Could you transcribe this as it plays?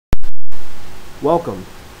Welcome.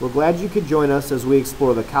 We're glad you could join us as we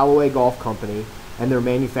explore the Callaway Golf Company and their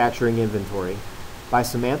manufacturing inventory. By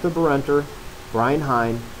Samantha Berenter, Brian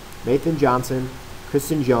Hine, Nathan Johnson,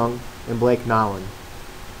 Kristen Jung, and Blake Nolan.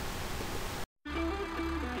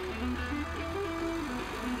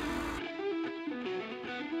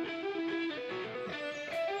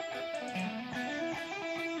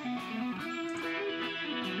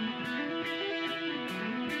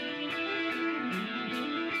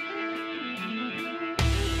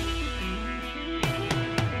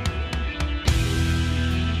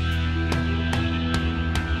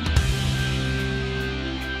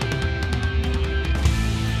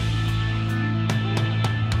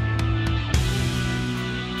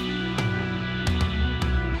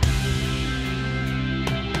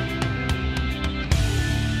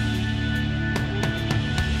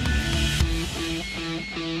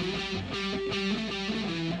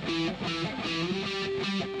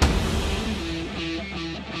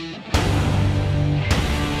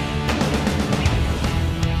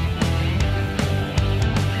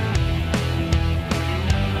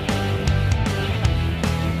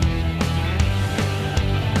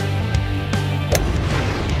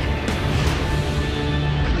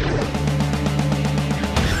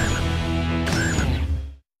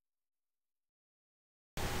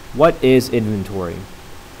 What is inventory?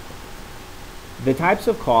 The types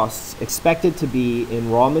of costs expected to be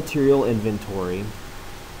in raw material inventory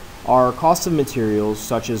are costs of materials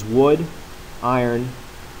such as wood, iron,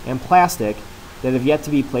 and plastic that have yet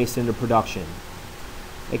to be placed into production.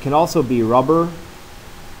 It can also be rubber,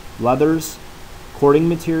 leathers, cording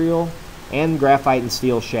material, and graphite and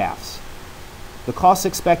steel shafts. The costs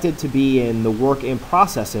expected to be in the work in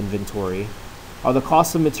process inventory are the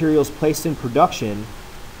costs of materials placed in production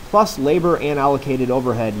plus labor and allocated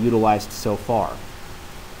overhead utilized so far.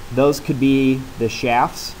 Those could be the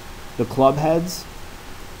shafts, the club heads.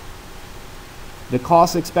 The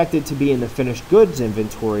costs expected to be in the finished goods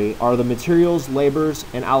inventory are the materials, labors,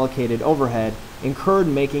 and allocated overhead incurred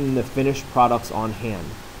making the finished products on hand.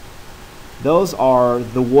 Those are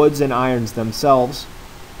the woods and irons themselves,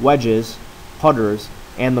 wedges, putters,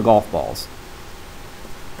 and the golf balls.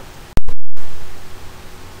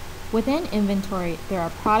 Within inventory, there are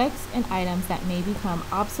products and items that may become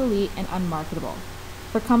obsolete and unmarketable.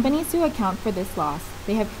 For companies to account for this loss,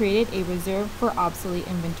 they have created a reserve for obsolete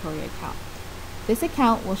inventory account. This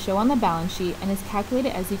account will show on the balance sheet and is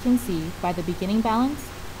calculated, as you can see, by the beginning balance,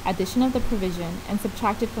 addition of the provision, and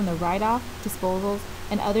subtracted from the write-off, disposals,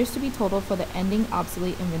 and others to be totaled for the ending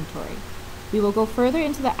obsolete inventory. We will go further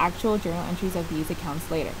into the actual journal entries of these accounts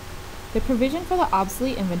later. The provision for the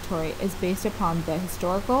obsolete inventory is based upon the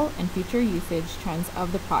historical and future usage trends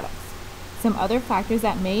of the products. Some other factors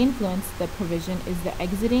that may influence the provision is the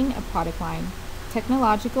exiting a product line,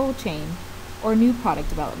 technological change, or new product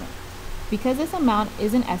development. Because this amount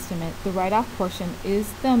is an estimate, the write-off portion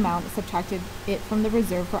is the amount subtracted it from the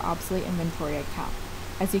reserve for obsolete inventory account,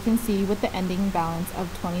 as you can see with the ending balance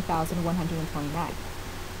of $20,129.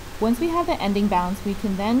 Once we have the ending balance, we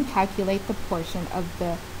can then calculate the portion of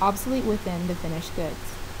the obsolete within the finished goods.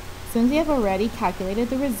 Since we have already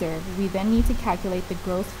calculated the reserve, we then need to calculate the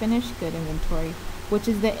gross finished good inventory, which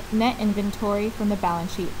is the net inventory from the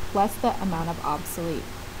balance sheet plus the amount of obsolete.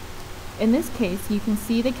 In this case, you can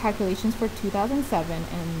see the calculations for 2007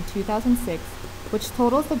 and 2006, which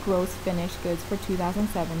totals the gross finished goods for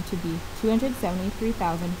 2007 to be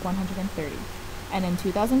 $273,130, and in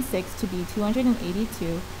 2006 to be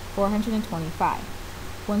 $282,425.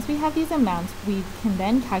 Once we have these amounts, we can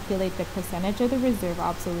then calculate the percentage of the reserve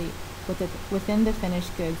obsolete within the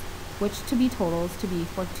finished goods, which to be totals to be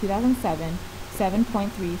for 2007,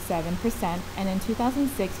 7.37%, and in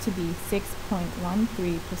 2006 to be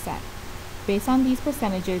 6.13%. Based on these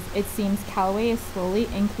percentages, it seems Callaway is slowly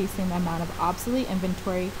increasing the amount of obsolete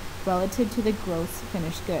inventory relative to the gross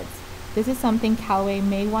finished goods. This is something Callaway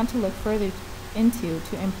may want to look further into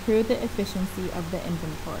to improve the efficiency of the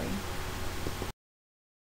inventory.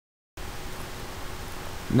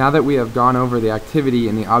 Now that we have gone over the activity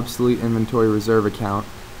in the obsolete inventory reserve account,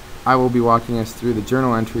 I will be walking us through the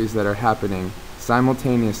journal entries that are happening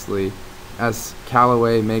simultaneously as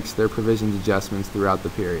Callaway makes their provisions adjustments throughout the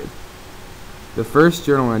period. The first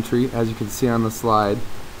journal entry, as you can see on the slide,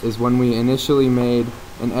 is when we initially made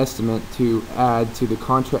an estimate to add to the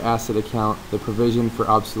contra asset account the provision for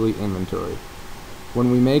obsolete inventory. When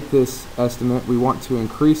we make this estimate, we want to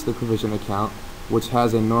increase the provision account, which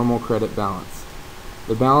has a normal credit balance.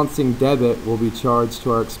 The balancing debit will be charged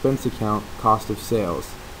to our expense account, cost of sales.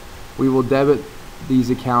 We will debit these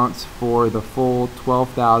accounts for the full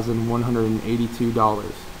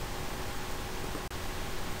 $12,182.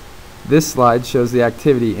 This slide shows the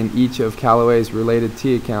activity in each of Callaway's related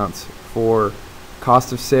T accounts for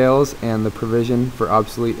cost of sales and the provision for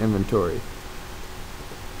obsolete inventory.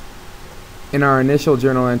 In our initial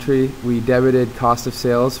journal entry, we debited cost of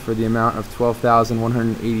sales for the amount of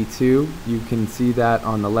 $12,182. You can see that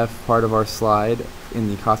on the left part of our slide in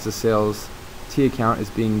the cost of sales T account is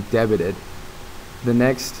being debited. The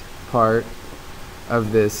next part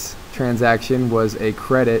of this transaction was a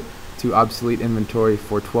credit to obsolete inventory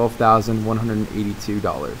for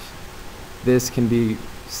 $12,182. This can be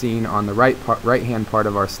seen on the right-hand part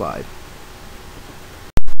of our slide.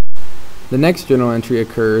 The next journal entry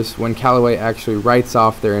occurs when Callaway actually writes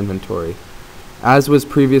off their inventory. As was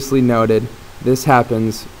previously noted, this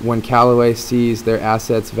happens when Callaway sees their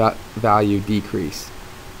assets value decrease.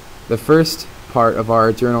 The first part of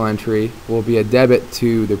our journal entry will be a debit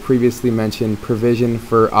to the previously mentioned provision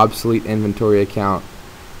for obsolete inventory account.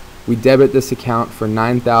 We debit this account for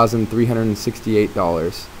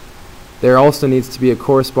 $9,368. There also needs to be a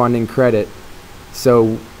corresponding credit,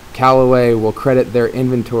 so Callaway will credit their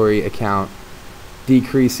inventory account,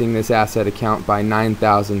 decreasing this asset account by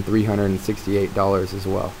 $9,368 as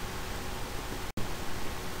well.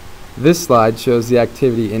 This slide shows the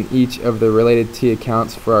activity in each of the related T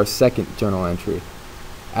accounts for our second journal entry.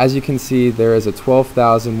 As you can see, there is a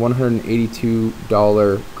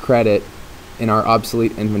 $12,182 credit in our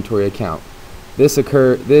obsolete inventory account. This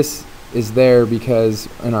is there because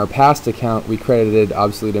in our past account we credited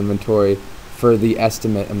obsolete inventory for the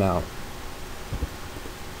estimate amount.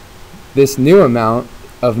 This new amount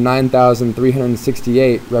of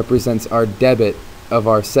 $9,368 represents our debit of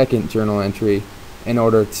our second journal entry in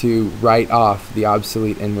order to write off the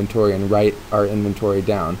obsolete inventory and write our inventory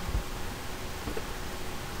down.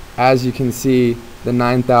 As you can see, the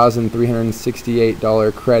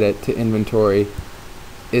 $9,368 credit to inventory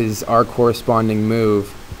is our corresponding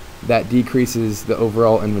move that decreases the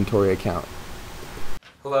overall inventory account.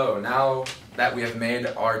 Hello, now that we have made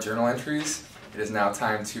our journal entries, it is now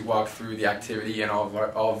time to walk through the activity and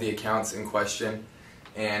all of the accounts in question.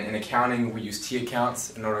 And in accounting, we use T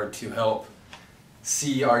accounts in order to help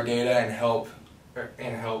see our data and help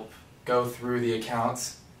go through the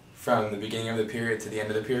accounts from the beginning of the period to the end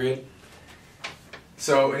of the period.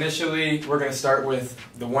 So initially, we're going to start with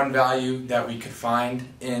the one value that we could find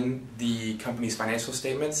in the company's financial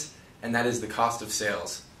statements, and that is the cost of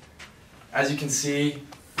sales. As you can see,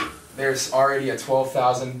 there's already a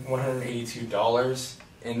 $12,182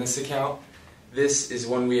 in this account. This is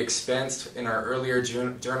when we expensed, in our earlier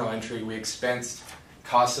journal entry, we expensed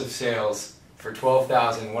cost of sales for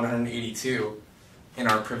 $12,182 in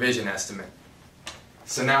our provision estimate.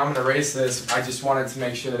 So now I'm going to erase this. I just wanted to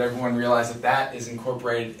make sure that everyone realized that that is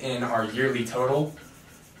incorporated in our yearly total,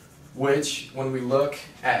 which when we look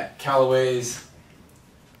at Callaway's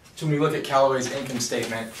income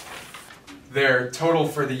statement, their total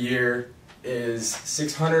for the year is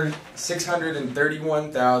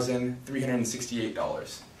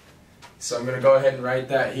 $631,368. So I'm going to go ahead and write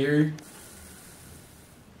that here.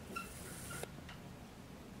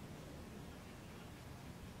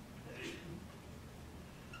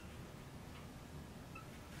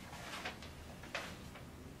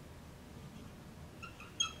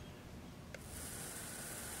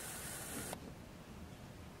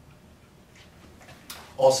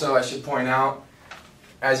 Also, I should point out,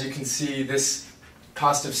 as you can see, this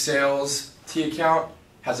cost of sales T account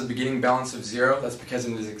has a beginning balance of 0. That's because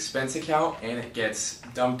it is an expense account and it gets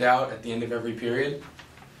dumped out at the end of every period.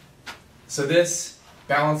 So this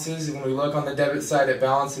balances, and when we look on the debit side, it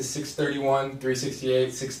balances $631,368,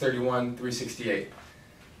 $631,368.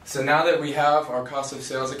 So now that we have our cost of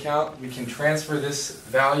sales account, we can transfer this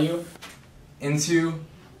value into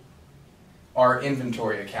our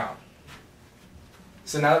inventory account.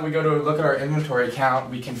 So now that we go to look at our inventory account,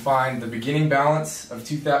 we can find the beginning balance of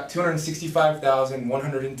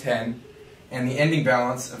 $265,110 and the ending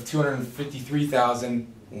balance of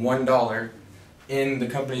 $253,001 in the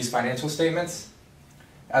company's financial statements.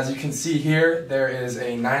 As you can see here, there is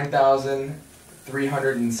a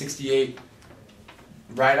 $9,368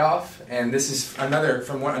 write-off, and this is another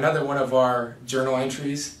one of our journal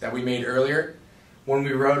entries that we made earlier. When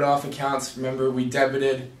we wrote off accounts, remember, we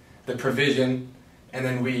debited the provision and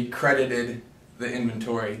then we credited the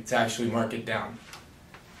inventory to actually mark it down.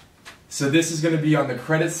 So this is going to be on the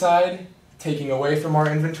credit side, taking away from our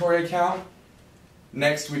inventory account.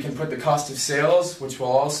 Next, we can put the cost of sales, which will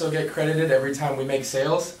also get credited every time we make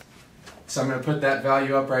sales. So I'm going to put that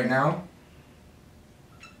value up right now.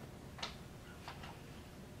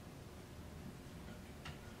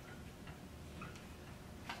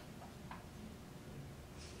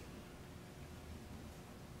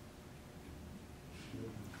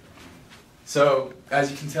 So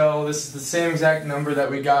as you can tell, this is the same exact number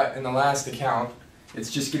that we got in the last account.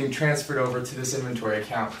 It's just getting transferred over to this inventory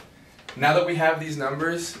account. Now that we have these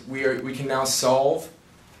numbers, we can now solve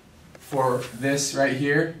for this right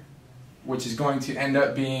here, which is going to end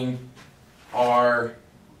up being our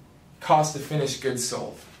cost of finished goods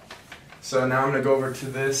sold. So now I'm going to go over to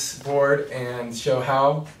this board and show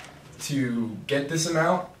how to get this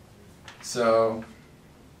amount. So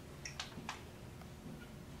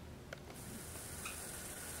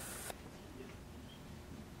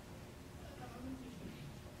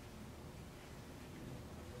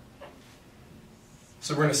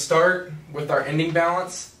we're going to start with our ending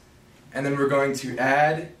balance, and then we're going to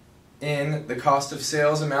add in the cost of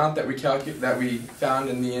sales amount that we found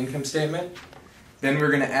in the income statement. Then we're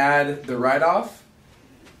going to add the write-off,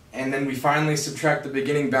 and then we finally subtract the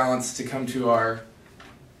beginning balance to come to our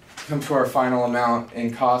final amount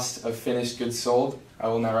in cost of finished goods sold. I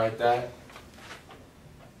will now write that.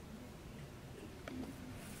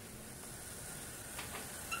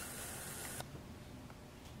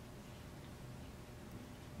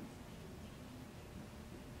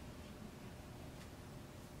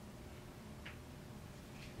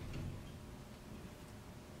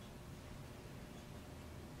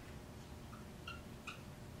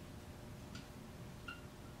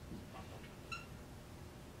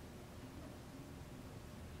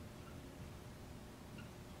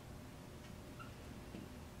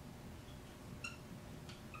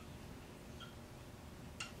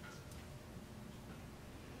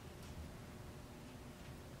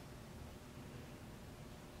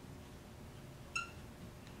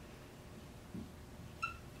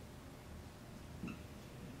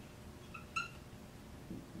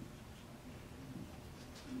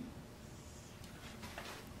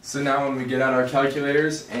 So now when we get out our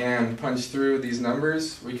calculators and punch through these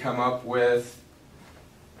numbers, we come up with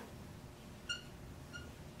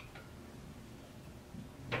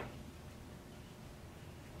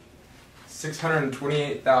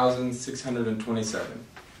 $628,627.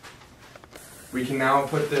 We can now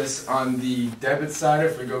put this on the debit side.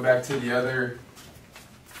 If we go back to the other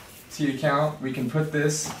T account, we can put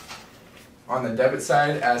this on the debit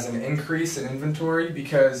side as an increase in inventory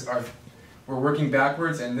because we're working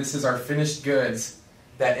backwards, and this is our finished goods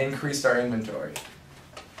that increased our inventory.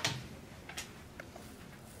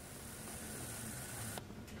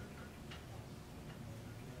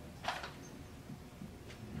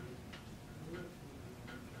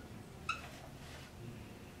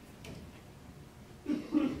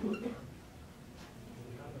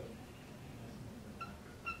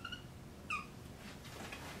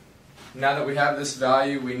 Now that we have this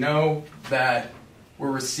value, we know that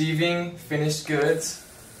we're receiving finished goods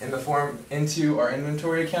into our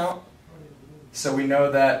inventory account. So we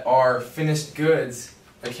know that our finished goods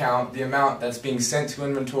account, the amount that's being sent to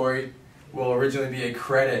inventory, will originally be a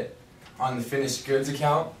credit on the finished goods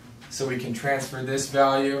account. So we can transfer this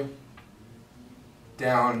value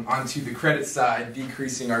down onto the credit side,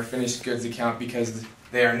 decreasing our finished goods account because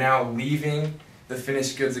they are now leaving the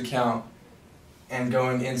finished goods account and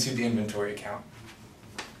going into the inventory account.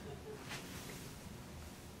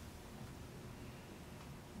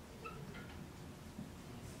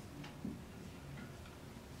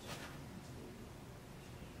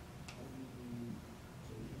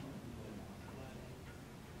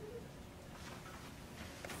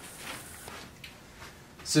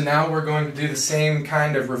 So now we're going to do the same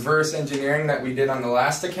kind of reverse engineering that we did on the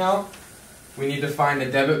last account. We need to find a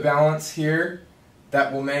debit balance here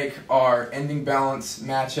that will make our ending balance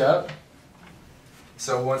match up.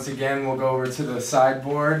 So once again, we'll go over to the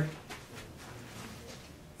sideboard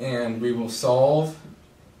and we will solve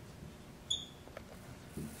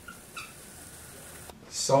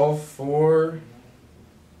for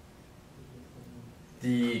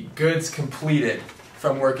the goods completed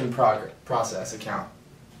from work in process account.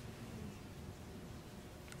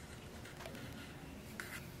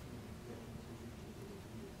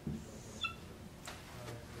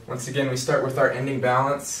 Once again, we start with our ending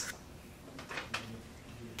balance.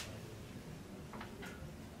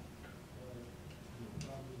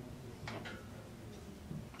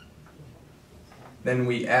 Then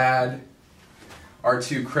we add our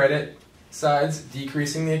two credit sides,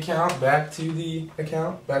 decreasing the account back to the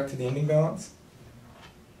ending balance.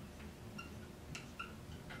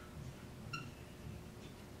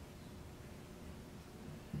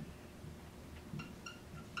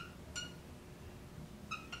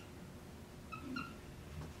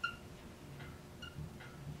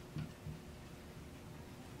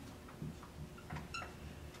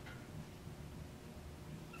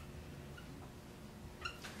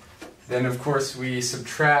 Then, of course, we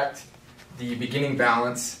subtract the beginning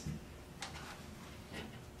balance.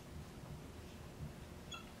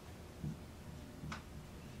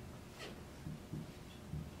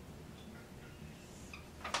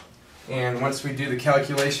 And once we do the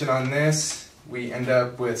calculation on this, we end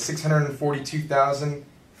up with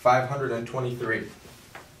 $642,523.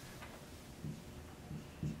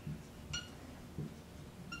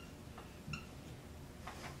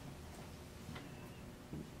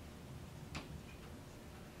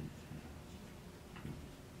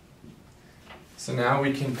 So now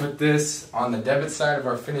we can put this on the debit side of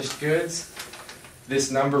our finished goods. This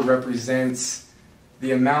number represents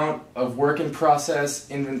the amount of work in process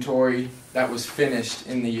inventory that was finished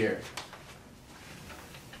in the year.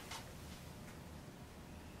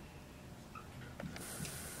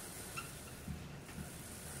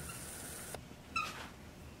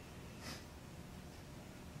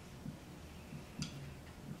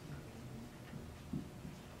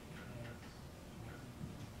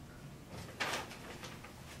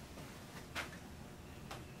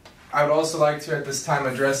 I would also like to at this time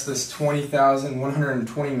address this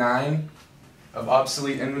 20,129 of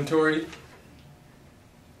obsolete inventory.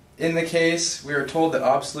 In the case, we are told that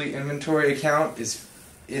obsolete inventory account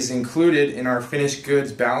is included in our finished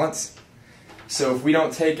goods balance. So if we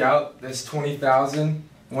don't take out this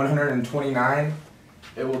 20,129,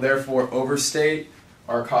 it will therefore overstate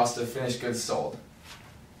our cost of finished goods sold.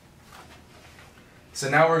 So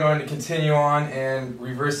now we're going to continue on and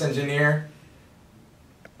reverse engineer.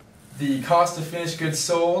 The cost of finished goods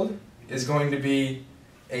sold is going to be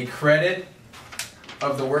a credit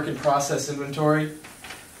of the work in process inventory.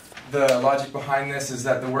 The logic behind this is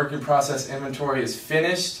that the work in process inventory is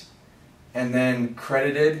finished and then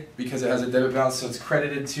credited because it has a debit balance, so it's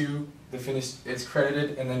credited to the finished, it's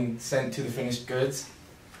credited and then sent to the finished goods.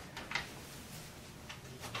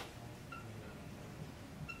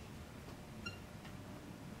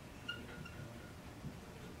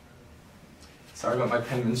 Sorry about my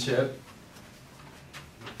penmanship.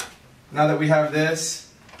 Now that we have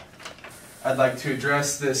this, I'd like to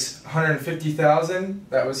address this 150,000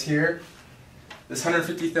 that was here. This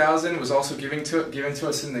 150,000 was also given to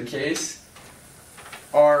us in the case.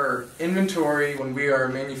 Our inventory, when we are a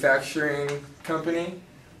manufacturing company,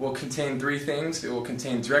 will contain three things. It will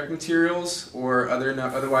contain direct materials, or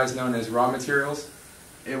otherwise known as raw materials.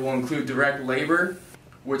 It will include direct labor,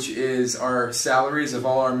 which is our salaries of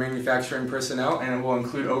all our manufacturing personnel, and it will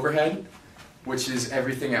include overhead, which is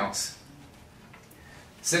everything else.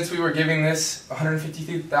 Since we were giving this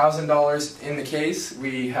 $152,000 in the case,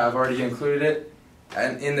 we have already included it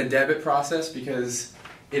in the debit process because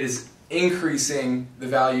it is increasing the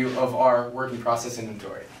value of our work in process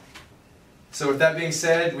inventory. So with that being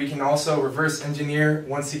said, we can also reverse engineer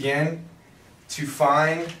once again to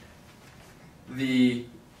find the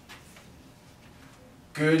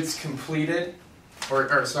goods completed,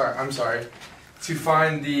 to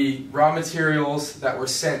find the raw materials that were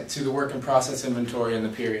sent to the work in process inventory in the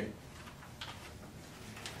period.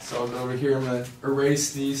 So I'll go over here, I'm going to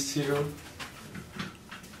erase these two.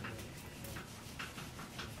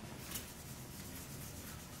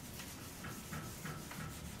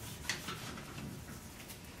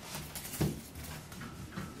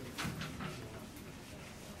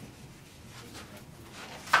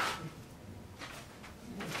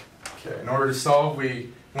 Okay, in order to solve,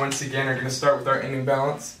 we once again are going to start with our ending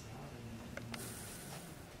balance.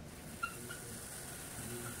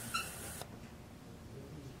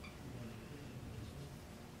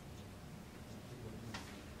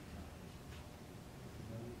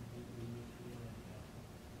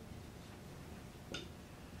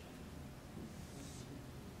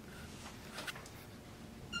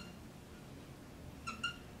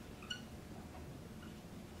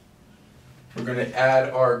 We're going to add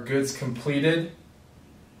our goods completed.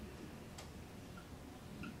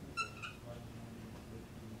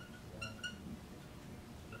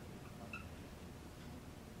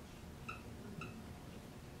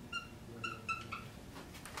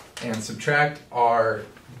 And subtract our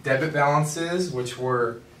debit balances, which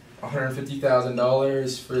were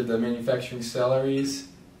 $150,000 for the manufacturing salaries,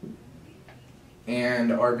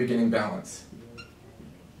 and our beginning balance.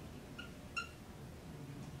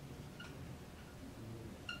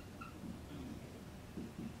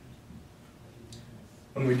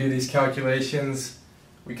 When we do these calculations,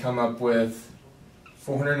 we come up with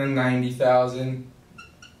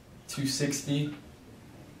 $490,260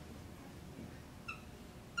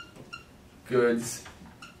 goods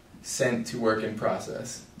sent to work in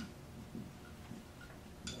process.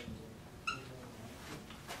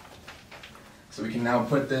 So we can now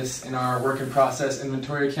put this in our work in process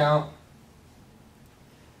inventory account.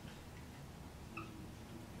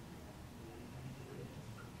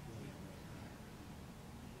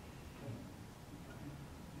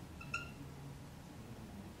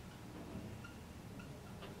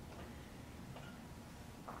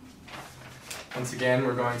 Once again,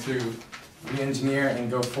 we're going to re-engineer and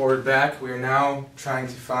go forward back. We are now trying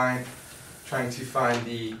to find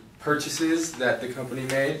the purchases that the company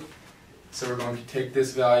made. So we're going to take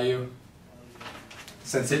this value,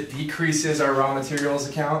 since it decreases our raw materials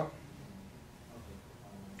account,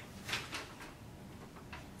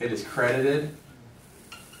 it is credited.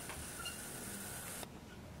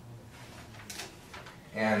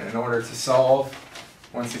 And in order to solve,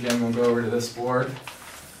 once again we'll go over to this board.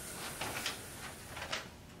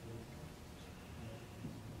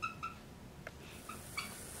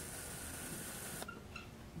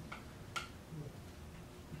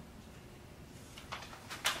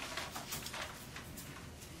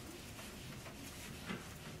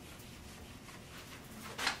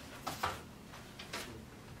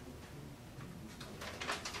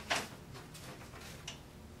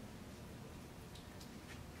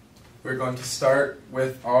 We're going to start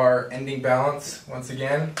with our ending balance once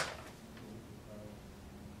again.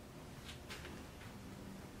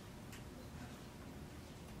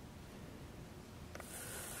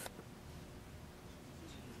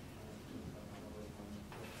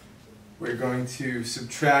 We're going to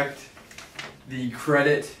subtract the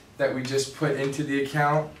credit that we just put into the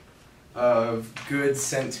account of goods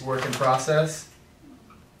sent to work in process.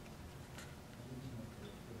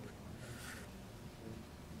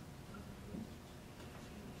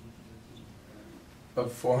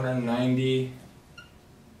 Of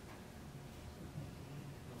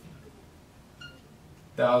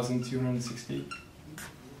 490,260.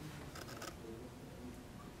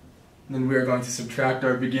 Then we are going to subtract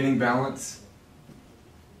our beginning balance.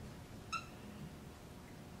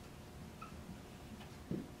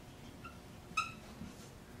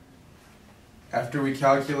 After we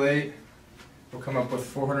calculate, we'll come up with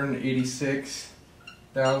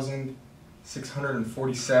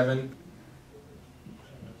 486,647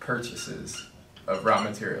 purchases of raw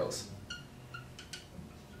materials.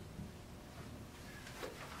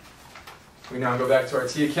 We now go back to our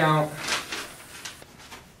T account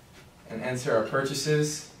and enter our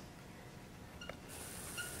purchases.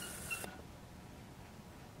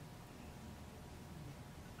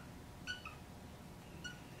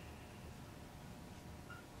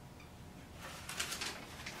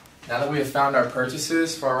 Now that we have found our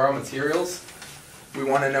purchases for our raw materials, we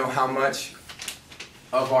want to know how much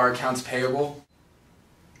of our accounts payable.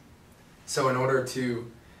 So in order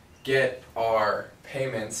to get our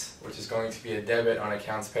payments, which is going to be a debit on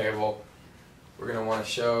accounts payable, we're going to want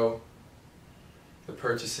to show the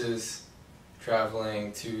purchases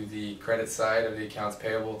traveling to the credit side of the accounts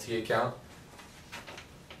payable T account.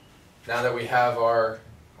 Now that we have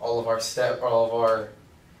all of our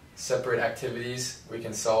separate activities, we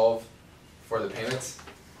can solve for the payments.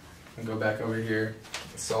 And go back over here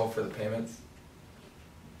and solve for the payments.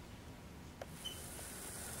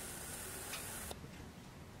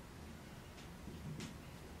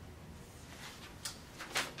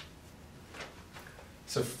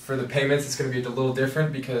 So for the payments, it's going to be a little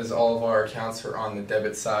different because all of our accounts are on the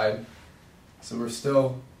debit side. So we're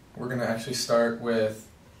going to actually start with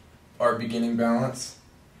our beginning balance.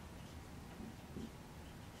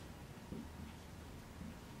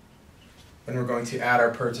 Then we're going to add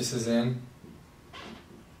our purchases in.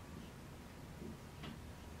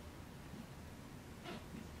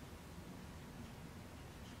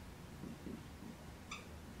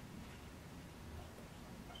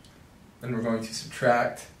 Then we're going to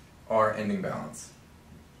subtract our ending balance.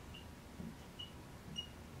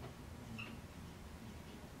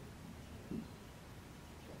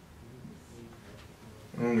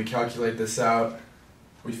 And when we calculate this out,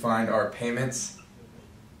 we find our payments.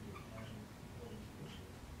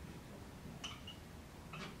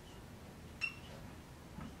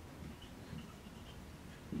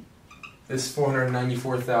 This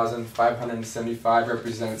 494,575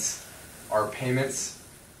 represents our payments,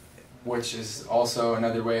 which is also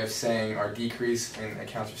another way of saying our decrease in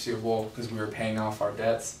accounts receivable because we were paying off our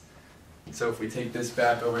debts. So if we take this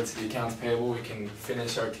back over to the accounts payable, we can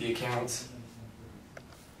finish our T accounts.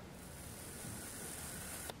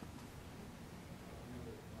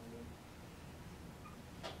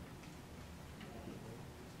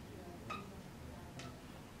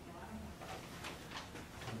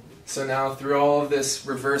 So now through all of this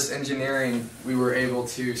reverse engineering, we were able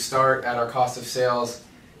to start at our cost of sales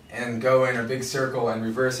and go in a big circle and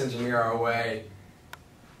reverse engineer our way.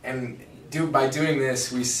 And by doing this,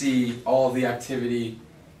 we see all of the activity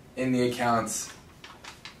in the accounts.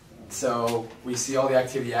 So we see all the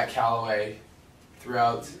activity at Callaway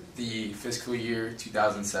throughout the fiscal year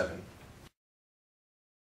 2007.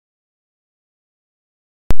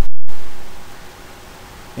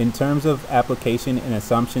 In terms of application and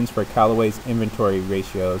assumptions for Callaway's inventory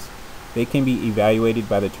ratios, they can be evaluated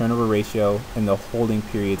by the turnover ratio and the holding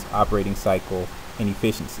period's operating cycle and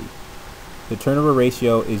efficiency. The turnover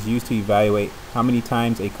ratio is used to evaluate how many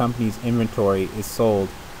times a company's inventory is sold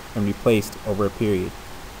and replaced over a period.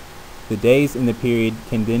 The days in the period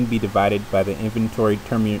can then be divided by the inventory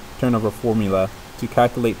turnover formula to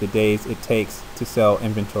calculate the days it takes to sell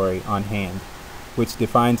inventory on hand, which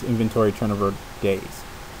defines inventory turnover days.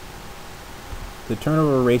 The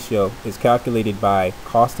turnover ratio is calculated by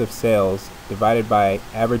cost of sales divided by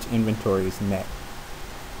average inventories net.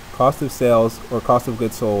 Cost of sales, or cost of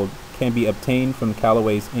goods sold, can be obtained from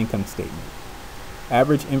Callaway's income statement.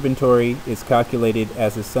 Average inventory is calculated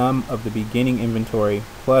as the sum of the beginning inventory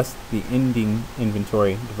plus the ending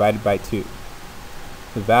inventory divided by 2.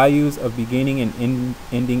 The values of beginning and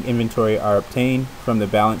ending inventory are obtained from the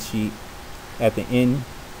balance sheet at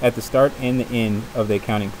the start and the end of the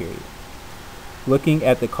accounting period. Looking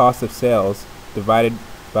at the cost of sales divided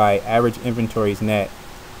by average inventories net,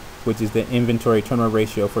 which is the inventory turnover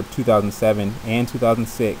ratio for 2007 and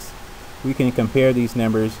 2006, we can compare these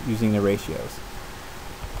numbers using the ratios.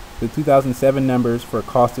 The 2007 numbers for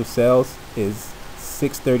cost of sales is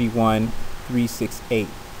 631,368.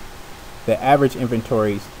 The average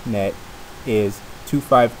inventories net is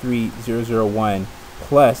 253,001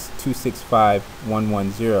 plus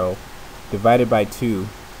 265,110 divided by 2,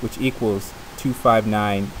 which equals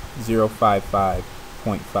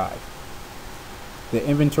 259,055.5. The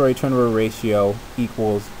inventory turnover ratio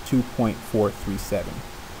equals 2.437.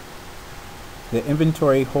 The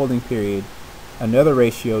inventory holding period, another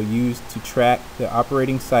ratio used to track the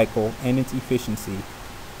operating cycle and its efficiency,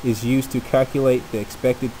 is used to calculate the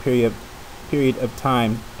expected period of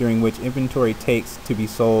time during which inventory takes to be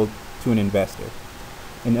sold to an investor.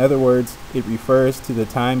 In other words, it refers to the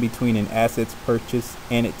time between an asset's purchase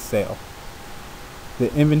and its sale.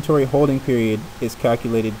 The inventory holding period is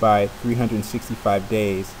calculated by 365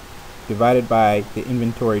 days divided by the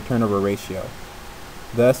inventory turnover ratio,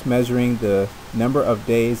 thus measuring the number of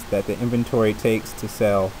days that the inventory takes to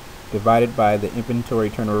sell divided by the inventory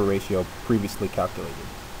turnover ratio previously calculated.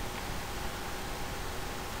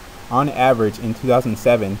 On average, in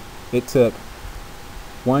 2007, it took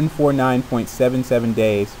 149.77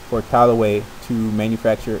 days for Callaway to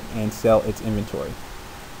manufacture and sell its inventory.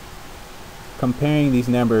 Comparing these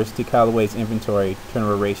numbers to Callaway's inventory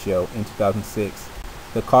turnover ratio in 2006,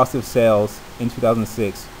 the cost of sales in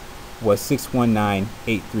 2006 was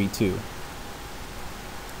 619,832.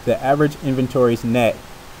 The average inventories net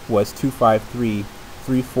was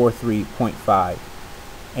 253,343.5,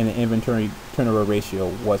 and the inventory turnover ratio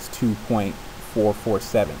was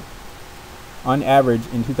 2.447. On average,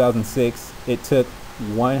 in 2006, it took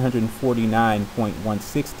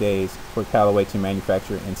 149.16 days for Callaway to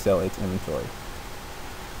manufacture and sell its inventory.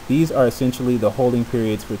 These are essentially the holding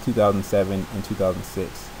periods for 2007 and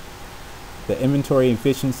 2006. The inventory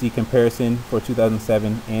efficiency comparison for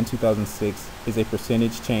 2007 and 2006 is a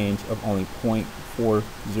percentage change of only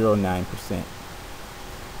 0.409%.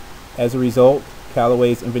 As a result,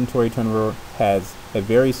 Callaway's inventory turnover has a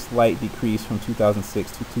very slight decrease from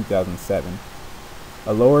 2006 to 2007.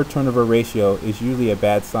 A lower turnover ratio is usually a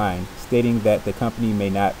bad sign, stating that the company may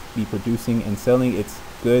not be producing and selling its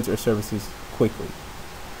goods or services quickly.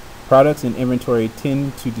 Products in inventory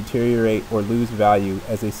tend to deteriorate or lose value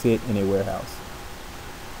as they sit in a warehouse.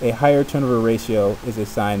 A higher turnover ratio is a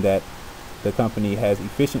sign that the company has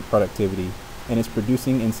efficient productivity and is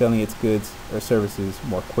producing and selling its goods or services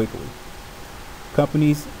more quickly.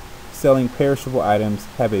 Companies selling perishable items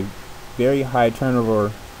have a very high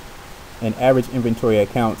turnover, and average inventory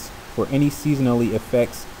accounts for any seasonally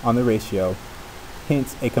effects on the ratio.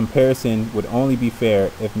 Hence, a comparison would only be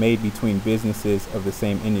fair if made between businesses of the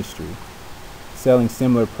same industry, selling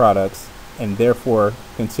similar products, and therefore,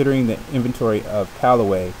 considering the inventory of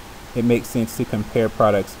Callaway, it makes sense to compare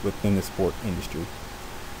products within the sport industry.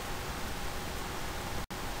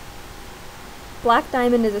 Black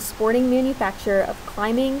Diamond is a sporting manufacturer of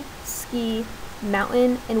climbing, ski,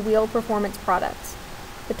 mountain, and wheel performance products.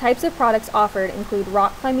 The types of products offered include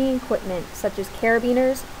rock climbing equipment such as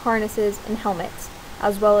carabiners, harnesses, and helmets,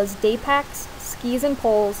 as well as day packs, skis and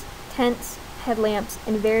poles, tents, headlamps,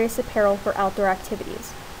 and various apparel for outdoor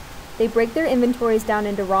activities. They break their inventories down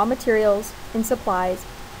into raw materials and supplies,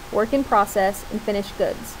 work in process, and finished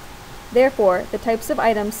goods. Therefore, the types of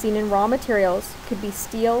items seen in raw materials could be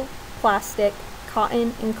steel, plastic,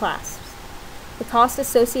 cotton, and clasps. The costs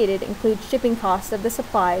associated include shipping costs of the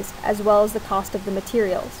supplies as well as the cost of the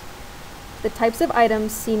materials. The types of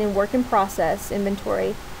items seen in work in process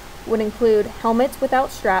inventory would include helmets without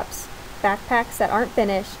straps, backpacks that aren't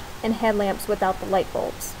finished, and headlamps without the light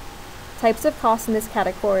bulbs. Types of costs in this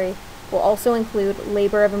category will also include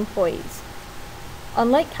labor of employees.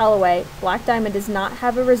 Unlike Callaway, Black Diamond does not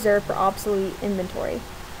have a reserve for obsolete inventory.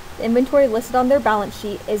 The inventory listed on their balance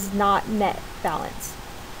sheet is not net balance.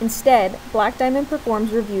 Instead, Black Diamond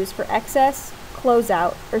performs reviews for excess,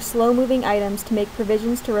 closeout, or slow-moving items to make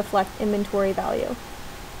provisions to reflect inventory value.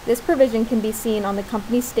 This provision can be seen on the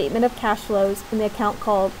company's statement of cash flows in the account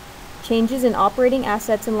called Changes in Operating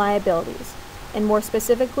Assets and Liabilities, and more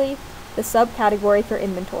specifically, the subcategory for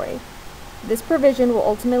inventory. This provision will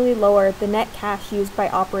ultimately lower the net cash used by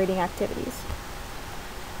operating activities.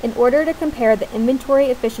 In order to compare the inventory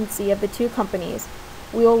efficiency of the two companies,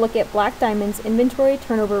 we will look at Black Diamond's inventory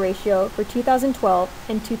turnover ratio for 2012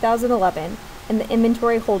 and 2011 and the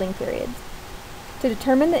inventory holding periods. To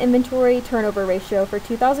determine the inventory turnover ratio for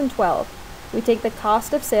 2012, we take the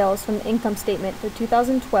cost of sales from the income statement for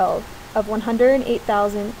 2012 of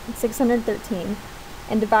 $108,613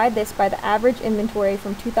 and divide this by the average inventory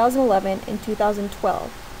from 2011 and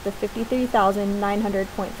 2012, the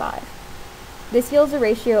 $53,900.5. This yields a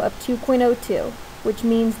ratio of 2.02, which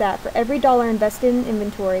means that for every dollar invested in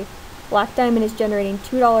inventory, Black Diamond is generating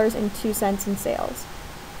 $2.02 in sales.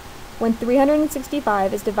 When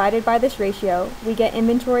 365 is divided by this ratio, we get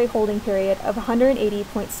inventory holding period of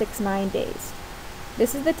 180.69 days.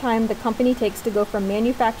 This is the time the company takes to go from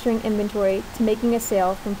manufacturing inventory to making a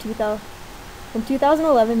sale. From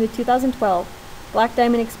 2011 to 2012, Black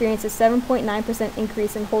Diamond experienced a 7.9%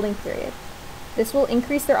 increase in holding period. This will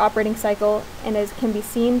increase their operating cycle and, as can be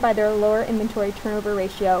seen by their lower inventory turnover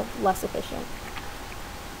ratio, less efficient.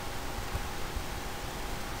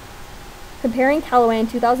 Comparing Callaway in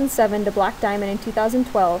 2007 to Black Diamond in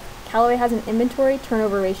 2012, Callaway has an inventory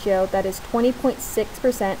turnover ratio that is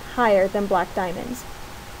 20.6% higher than Black Diamond's.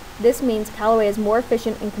 This means Callaway is more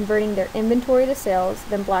efficient in converting their inventory to sales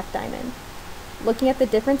than Black Diamond. Looking at the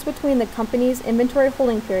difference between the company's inventory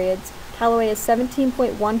holding periods, Callaway is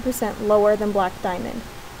 17.1% lower than Black Diamond.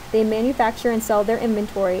 They manufacture and sell their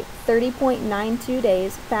inventory 30.92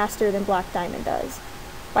 days faster than Black Diamond does.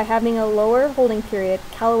 By having a lower holding period,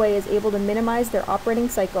 Callaway is able to minimize their operating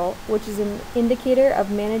cycle, which is an indicator of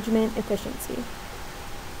management efficiency.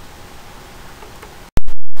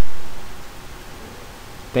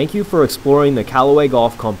 Thank you for exploring the Callaway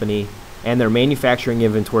Golf Company and their manufacturing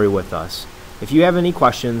inventory with us. If you have any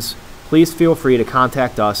questions, please feel free to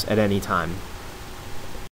contact us at any time.